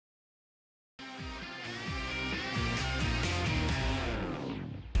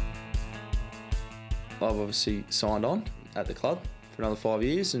I've obviously signed on at the club for another 5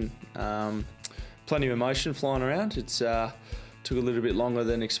 years, and plenty of emotion flying around. It's took a little bit longer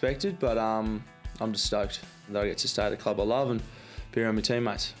than expected, but I'm just stoked that I get to stay at the club I love and be around my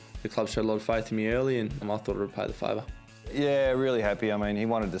teammates. The club showed a lot of faith in me early, and I thought it would pay the favour. Yeah, really happy. I mean, he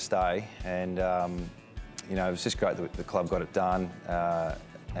wanted to stay, and you know, it was just great that the club got it done,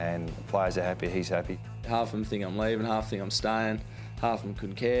 and the players are happy, he's happy. Half of them think I'm leaving, half think I'm staying, half of them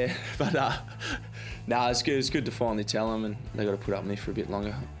couldn't care, but no, it's good. It's good to finally tell them, and they've got to put up with me for a bit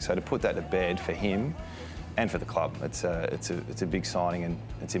longer. So to put that to bed for him and for the club, it's a big signing, and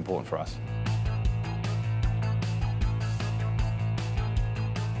it's important for us.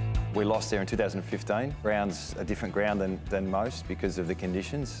 We lost there in 2015. Ground's a different ground than most because of the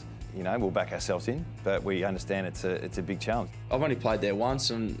conditions. You know, we'll back ourselves in, but we understand it's a big challenge. I've only played there once,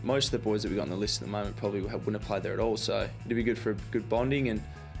 and most of the boys that we've got on the list at the moment probably wouldn't have played there at all, so it'd be good for good bonding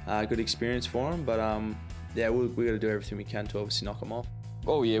and good experience for them, but yeah, we've got to do everything we can to obviously knock them off.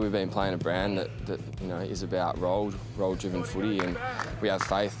 All year we've been playing a brand that you know, is about role-driven footy, and we have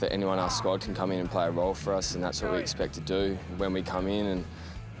faith that anyone in our squad can come in and play a role for us, and that's what we expect to do when we come in. And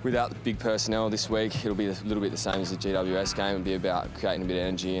without the big personnel this week, it'll be a little bit the same as the GWS game. It'll be about creating a bit of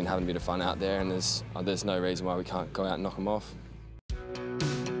energy and having a bit of fun out there, and there's no reason why we can't go out and knock them off.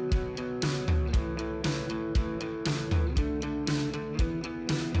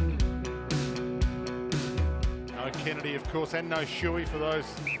 No Kennedy, of course, and no Shuey for those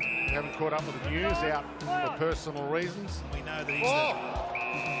who haven't caught up with the news, out for personal reasons. We know that he's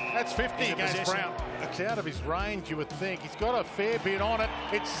that's 50 against Brown. It's out of his range, you would think. He's got a fair bit on it.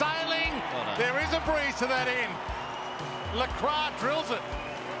 It's sailing. Oh, no. There is a breeze to that end. Lacroix drills it.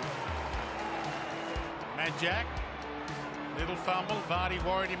 Majak, little fumble. Vardy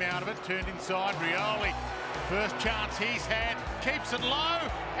worried him out of it. Turned inside. Rioli, first chance he's had. Keeps it low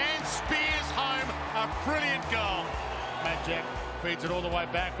and spears home a brilliant goal. Majak feeds it all the way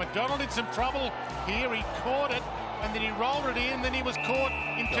back. McDonald in some trouble here. He caught it, and then he rolled it in. Then he was caught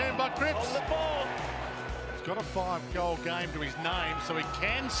in turn by Cripps. He's got a 5-goal game to his name, so he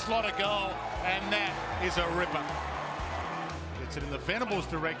can slot a goal, and that is a ripper. Gets it in the Venables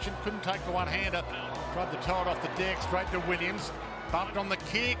direction, couldn't take the one-hander. Tried to tow it off the deck, straight to Williams. Bumped on the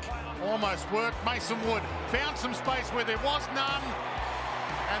kick, almost worked. Mason Wood found some space where there was none,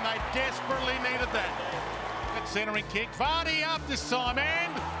 and they desperately needed that. That centering kick, Vardy up this time,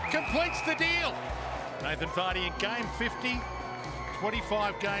 and completes the deal. Nathan Vardy in game 50,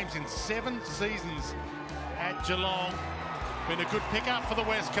 25 games in 7 seasons at Geelong. Been a good pickup for the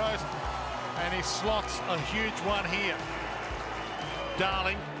West Coast, and he slots a huge one here.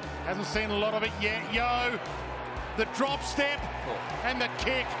 Darling hasn't seen a lot of it yet. Yo, the drop step and the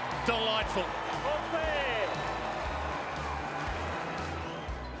kick, delightful.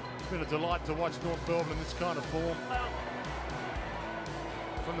 It's been a delight to watch North Melbourne in this kind of form.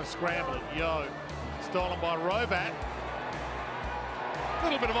 From the scramble, Yo, stolen by Rovat. A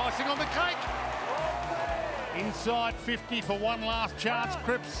little bit of icing on the cake. Inside 50 for one last chance.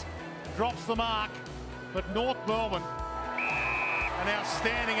 Cripps drops the mark, but North Melbourne, an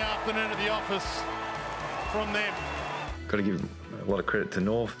outstanding afternoon at the office from them. Got to give a lot of credit to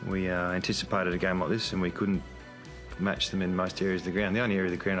North. We anticipated a game like this, and we couldn't match them in most areas of the ground. The only area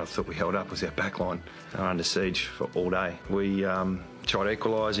of the ground I thought we held up was our back line, under siege for all day. We tried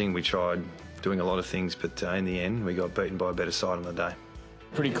equalising, we tried doing a lot of things, but in the end we got beaten by a better side on the day.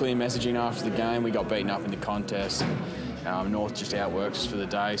 Pretty clear messaging after the game. We got beaten up in the contest. North just outworked us for the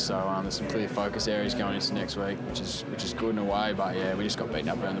day, so there's some clear focus areas going into next week, which is good in a way. But yeah, we just got beaten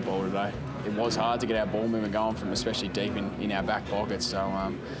up around the ball today. It was hard to get our ball movement going from, especially deep in our back pocket.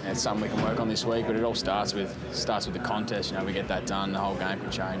 So it's something we can work on this week. But it all starts with the contest. You know, we get that done, the whole game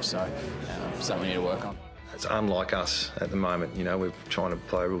can change. So something we need to work on. It's unlike us at the moment. You know, we're trying to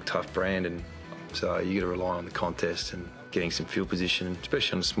play a real tough brand, and so you got to rely on the contest and getting some field position,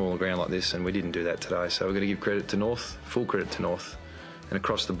 especially on a smaller ground like this, and we didn't do that today. So we've got to give credit to North, full credit to North. And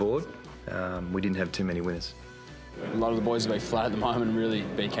across the board, we didn't have too many winners. A lot of the boys will be flat at the moment and really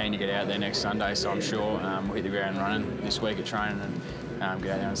be keen to get out there next Sunday, so I'm sure we'll hit the ground running this week at training and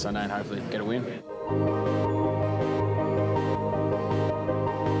get out there on Sunday and hopefully get a win.